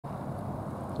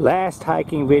Last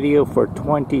hiking video for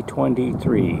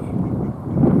 2023.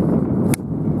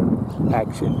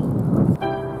 Action.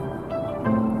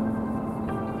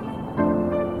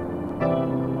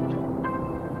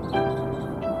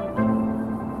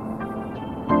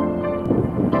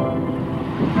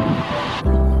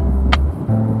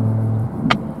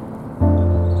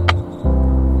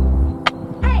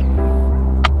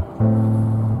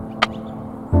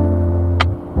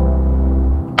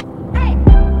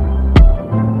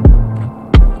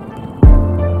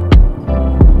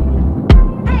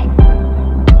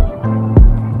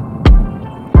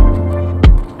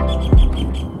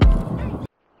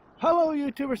 Hello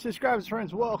YouTubers, subscribers,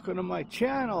 friends, welcome to my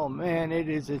channel. Man, it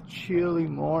is a chilly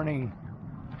morning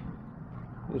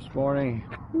this morning.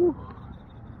 Whew.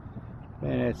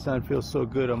 Man, that sun feels so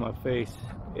good on my face.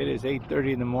 It is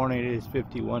 8:30 in the morning. It is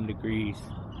 51 degrees.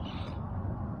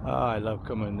 Oh, I love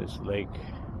coming to this lake.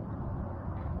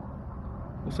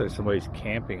 Looks like somebody's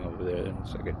camping over there. It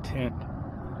looks like a tent.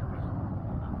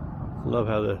 Love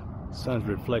how the sun's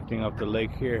reflecting off the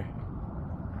lake here.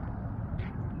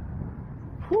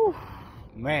 Whew,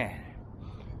 man,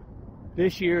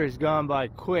 this year has gone by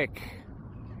quick.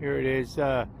 Here it is,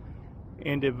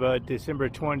 end of December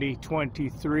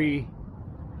 2023.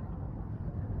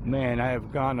 Man, I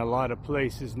have gone a lot of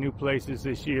places, new places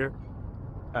this year.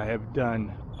 I have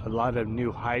done a lot of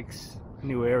new hikes,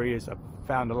 new areas. I've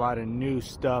found a lot of new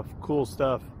stuff, cool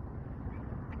stuff,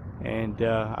 and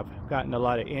I've gotten a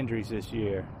lot of injuries this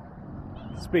year.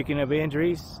 Speaking of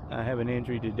injuries, I have an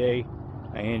injury today.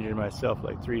 I injured myself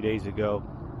like 3 days ago.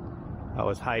 I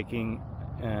was hiking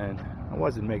and I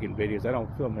wasn't making videos. I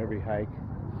don't film every hike.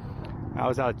 I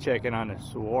was out checking on a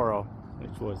saguaro,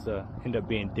 which was ended up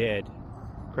being dead,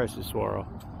 Crestedsaguaros.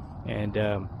 And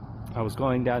I was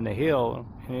going down the hill,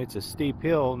 and it's a steep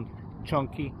hill,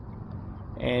 chunky,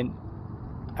 and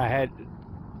I had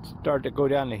started to go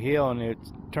down the hill, and it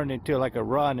turned into like a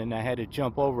run, and I had to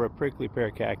jump over a prickly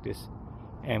pear cactus.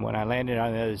 And when I landed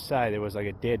on the other side, there was like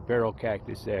a dead barrel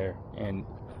cactus there, and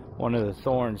one of the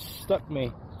thorns stuck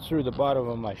me through the bottom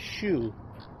of my shoe.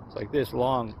 It's like this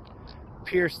long,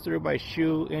 pierced through my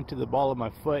shoe into the ball of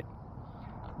my foot,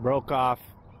 broke off,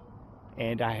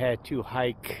 and I had to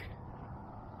hike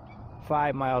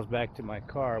 5 miles back to my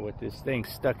car with this thing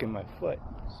stuck in my foot.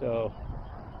 So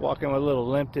walking with a little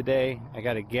limp today. I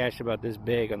got a gash about this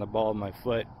big on the ball of my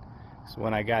foot. So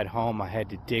when I got home, I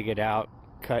had to dig it out,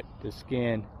 cut the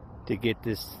skin to get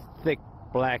this thick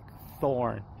black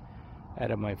thorn out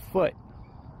of my foot.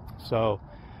 So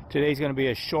today's going to be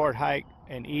a short hike,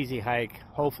 an easy hike.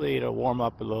 Hopefully it'll warm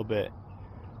up a little bit.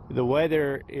 The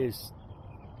weather is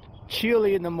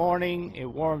chilly in the morning. It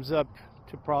warms up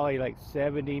to probably like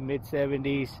 70, mid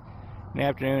 70s in the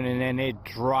afternoon, and then it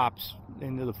drops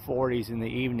into the 40s in the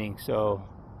evening. So,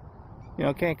 you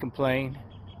know, can't complain.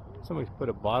 Somebody's put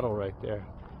a bottle right there.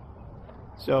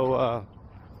 So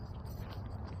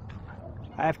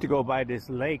I have to go by this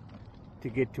lake to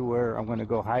get to where I'm going to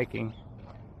go hiking,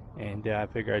 and I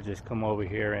figure I'd just come over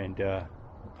here and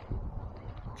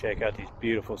check out these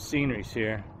beautiful sceneries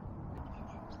here.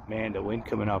 Man, the wind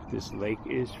coming off this lake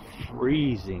is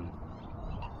freezing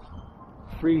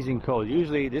cold.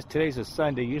 Usually today's a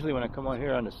Sunday. Usually when I come on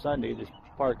here on a Sunday, this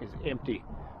park is empty,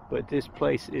 but this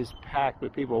place is packed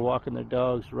with people walking their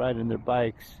dogs, riding their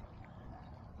bikes.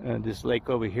 And this lake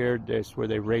over here, that's where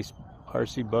they race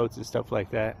RC boats and stuff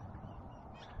like that.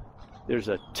 There's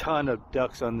a ton of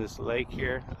ducks on this lake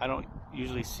here. I don't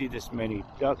usually see this many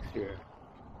ducks here.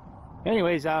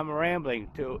 Anyways, I'm rambling.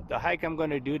 The hike I'm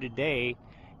going to do today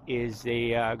is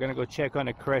I'm going to go check on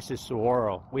a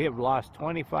Crestedsaguaros. We have lost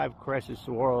 25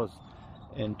 Crestedsaguaros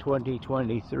in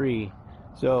 2023.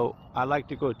 So I like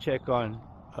to go check on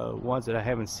ones that I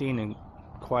haven't seen in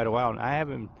quite a while. And I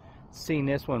haven't seen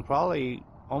this one probably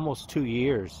almost 2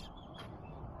 years.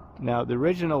 Now, the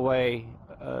original way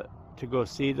to go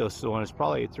see those one is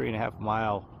probably a 3.5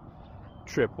 mile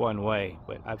trip one way,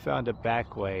 but I found a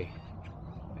back way,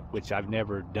 which I've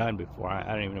never done before. I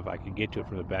don't even know if I can get to it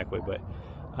from the back way, but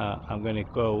I'm going to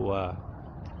go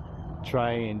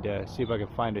try and see if I can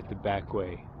find it the back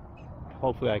way.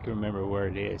 Hopefully I can remember where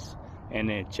it is, and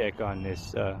then check on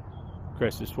this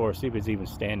Crestedsaguaros, see if it's even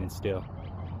standing still.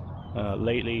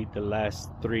 Lately, the last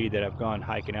 3 that I've gone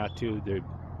hiking out to,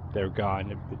 they're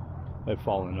gone. They've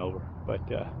fallen over. But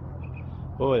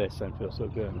boy, that sun feels so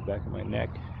good on the back of my neck.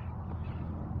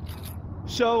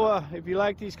 So if you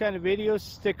like these kind of videos,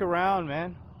 stick around,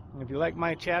 man. If you like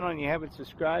my channel and you haven't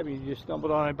subscribed, you just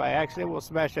stumbled on it by accident, well,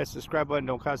 smash that subscribe button.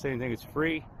 Don't cost anything. It's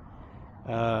free.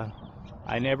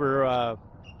 I never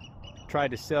tried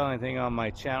to sell anything on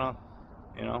my channel.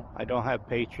 You know, I don't have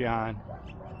Patreon.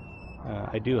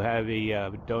 I do have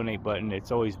a donate button.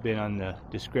 It's always been on the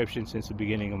description since the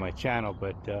beginning of my channel,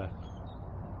 but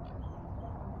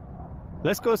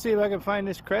let's go see if I can find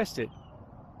this crested.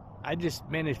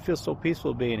 Man, it feels so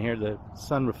peaceful being here. The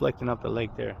sun reflecting off the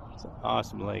lake there. It's an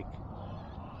awesome lake.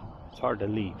 It's hard to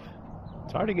leave.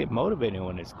 It's hard to get motivated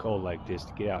when it's cold like this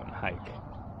to get out and hike.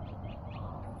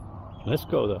 Let's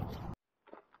go though.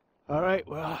 All right,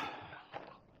 well,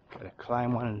 gotta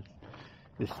climb one of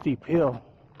this steep hill,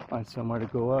 find somewhere to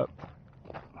go up.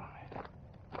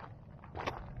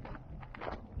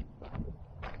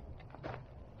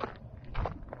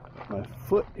 My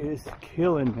foot is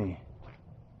killing me.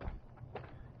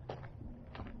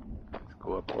 Let's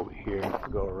go up over here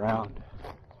and go around.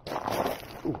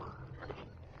 Ooh.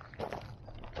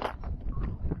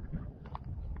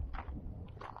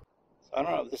 I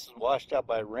don't know if this is washed out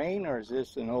by rain or is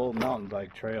this an old mountain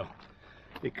bike trail,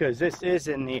 because this is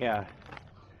in the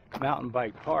mountain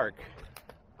bike park,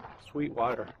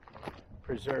 Sweetwater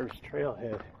Preserves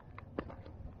Trailhead.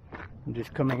 I'm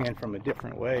just coming in from a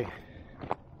different way.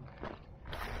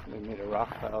 We made a rock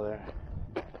pile there,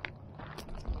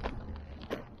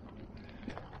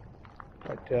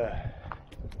 but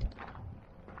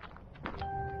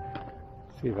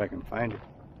see if I can find it.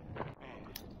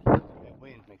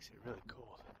 Makes it really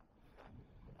cold.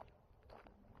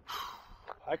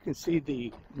 I can see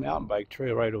the mountain bike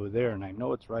trail right over there, and I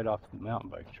know it's right off the mountain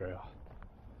bike trail.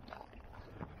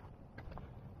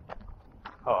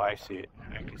 Oh, I see it.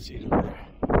 I can see it over there.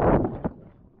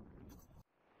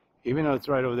 Even though it's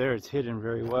right over there, it's hidden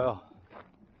very well.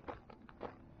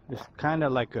 It's kind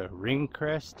of like a ring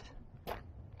crest.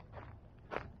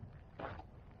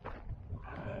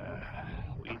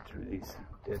 Weed through these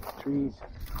dead trees.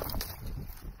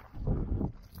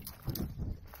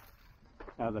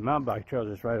 Now the mountain bike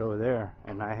trail is right over there,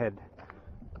 and I had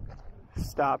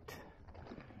stopped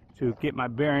to get my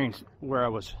bearings where I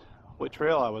was, what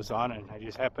trail I was on, and I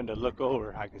just happened to look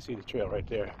over. I can see the trail right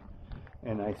there,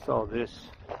 and I saw this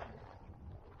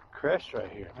crest right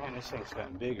here. Man, this thing's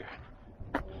gotten bigger.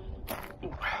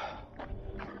 Ooh.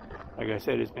 Like I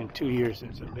said, it's been 2 years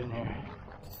since I've been here.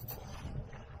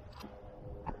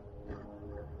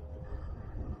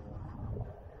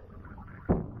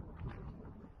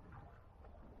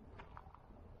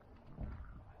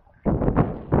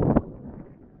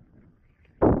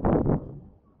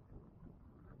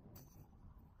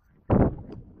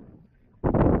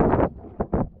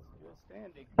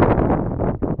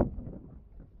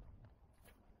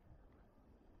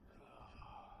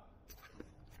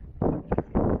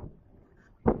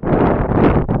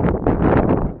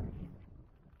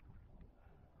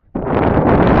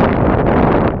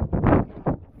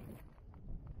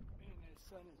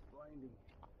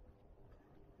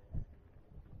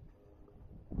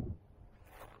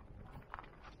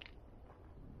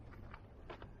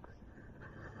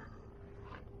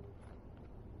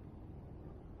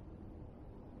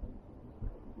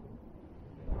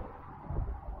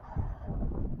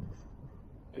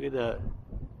 Look at the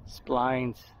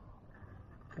splines,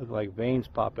 look like veins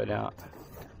popping out.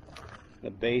 The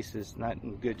base is not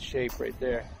in good shape right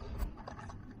there.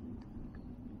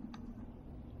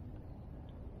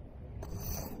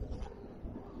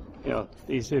 You know,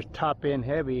 these are top end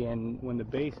heavy, and when the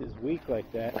base is weak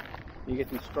like that, you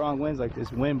get these strong winds like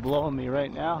this wind blowing me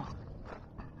right now.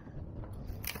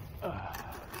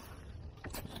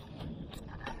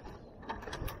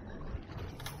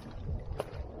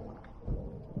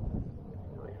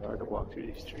 Hard to walk through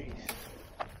these trees.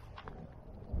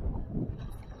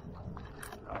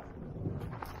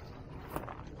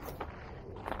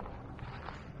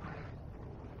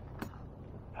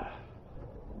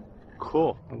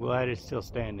 Cool. I'm glad it's still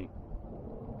standing,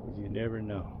 because you never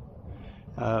know.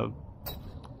 A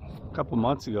couple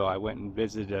months ago I went and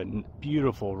visited a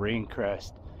beautiful rain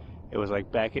crest. It was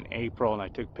like back in April, and I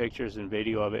took pictures and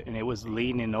video of it, and it was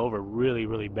leaning over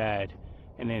really bad.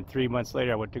 And then 3 months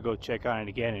later I went to go check on it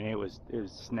again, and it was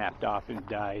snapped off and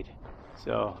died.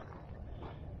 So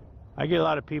I get a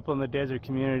lot of people in the desert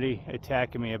community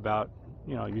attacking me about,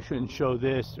 you know, you shouldn't show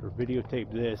this or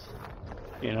videotape this,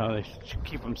 you know, they should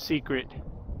keep them secret.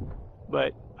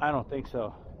 But I don't think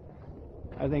so.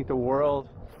 I think the world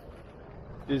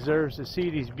deserves to see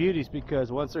these beauties,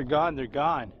 because once they're gone, they're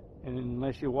gone. And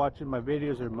unless you're watching my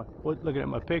videos or looking at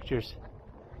my pictures,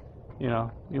 you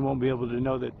know, you won't be able to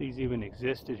know that these even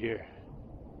existed here.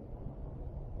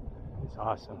 It's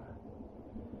awesome.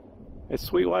 The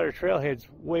Sweetwater Trailhead's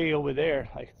way over there,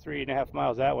 like 3.5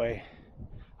 miles that way.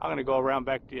 I'm gonna go around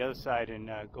back to the other side and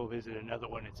go visit another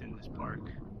one that's in this park.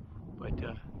 But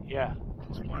yeah,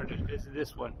 just wanted to visit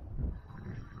this one.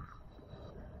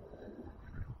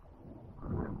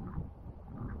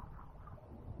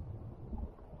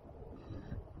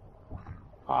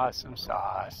 Awesome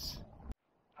sauce.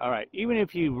 Alright, even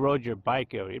if you rode your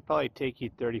bike over, it'd probably take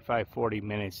you 35-40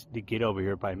 minutes to get over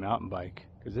here by mountain bike,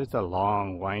 because it's a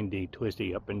long, windy,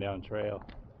 twisty up and down trail.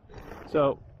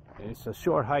 So it's a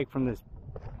short hike from this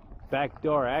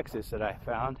backdoor access that I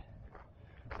found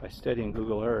by studying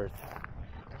Google Earth.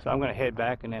 So I'm going to head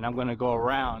back, and then I'm going to go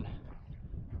around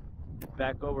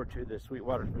back over to the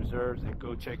Sweetwater Preserves and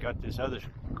go check out this other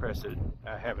crested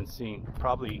I haven't seen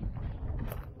probably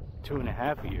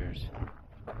 2.5 years.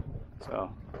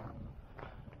 So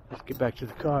let's get back to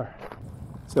the car.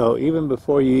 So even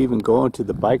before you even go into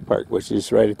the bike park, which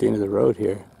is right at the end of the road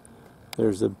here,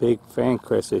 there's a big fan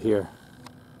crested here.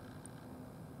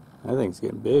 I think it's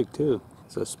getting big too.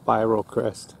 It's a spiral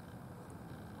crest.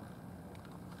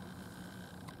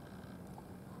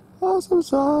 Awesome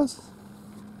sauce.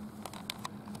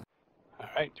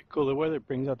 Alright, the cooler weather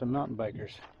brings out the mountain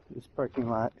bikers. This parking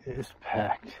lot is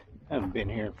packed. I haven't been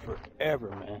here forever,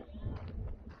 man.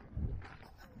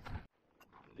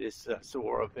 This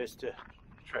Saguaro Vista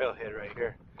trailhead right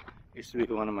here used to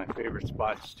be one of my favorite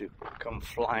spots to come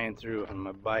flying through on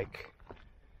my bike.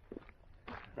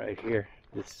 Right here,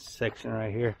 this section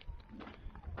right here.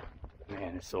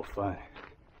 Man, it's so fun.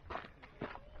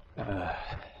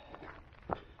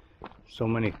 So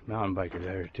many mountain bikers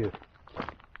there too.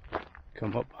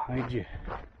 Come up behind you.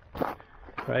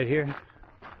 Right here.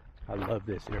 I love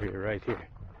this area right here.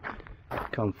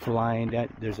 Come flying down.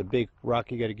 There's a big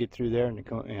rock you got to get through there,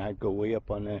 and I go way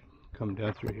up on that. Come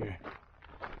down through here.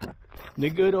 The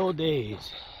good old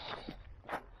days.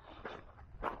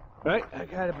 Right, I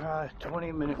got about a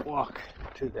 20-minute walk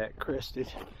to that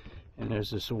crested, and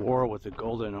there's a saguaro with a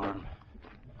golden arm.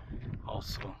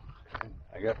 Also,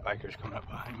 I got bikers coming up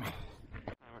behind me.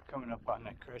 We're coming up on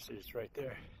that crested. It's right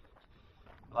there.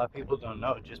 A lot of people don't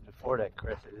know. Just before that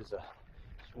crested is a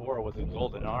saguaro with a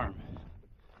golden arm.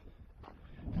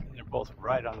 And they're both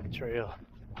right on the trail.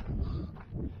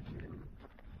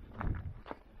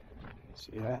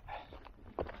 See that?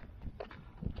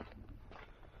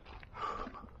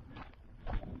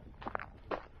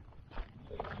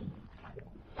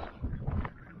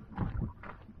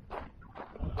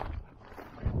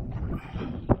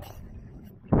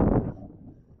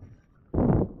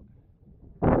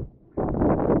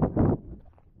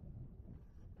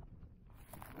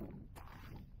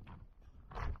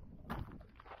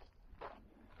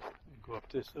 Go up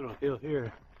this little hill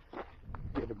here,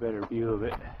 get a better view of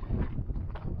it.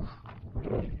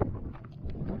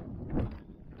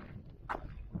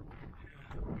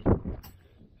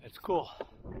 That's cool.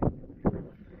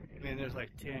 Man, there's like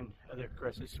 10 other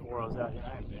crested saguaros out here. I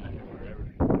haven't been out here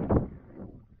forever.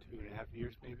 2.5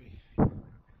 years maybe.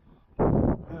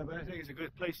 But I think it's a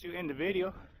good place to end the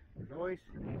video. As always,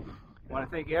 I want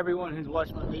to thank everyone who's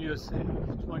watched my videos in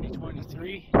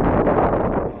 2023. And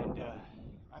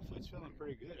my foot's feeling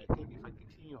pretty good. I think if I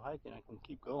continue hiking, I can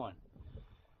keep going.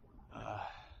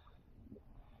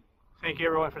 Thank you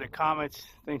everyone for the comments.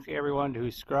 Thanks to everyone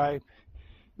who subscribed.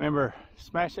 Remember,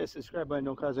 smash that subscribe button.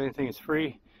 Don't cost anything. It's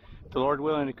free. The Lord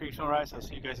willing, the creeks don't rise. I'll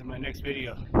see you guys in my next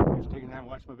video. Thanks for taking time to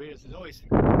watch my videos. As always,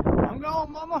 I'm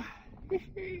gone, mama.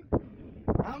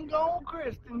 I'm gone,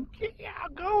 Kristen. Yeah,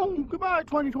 I'm gone. Goodbye,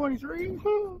 2023.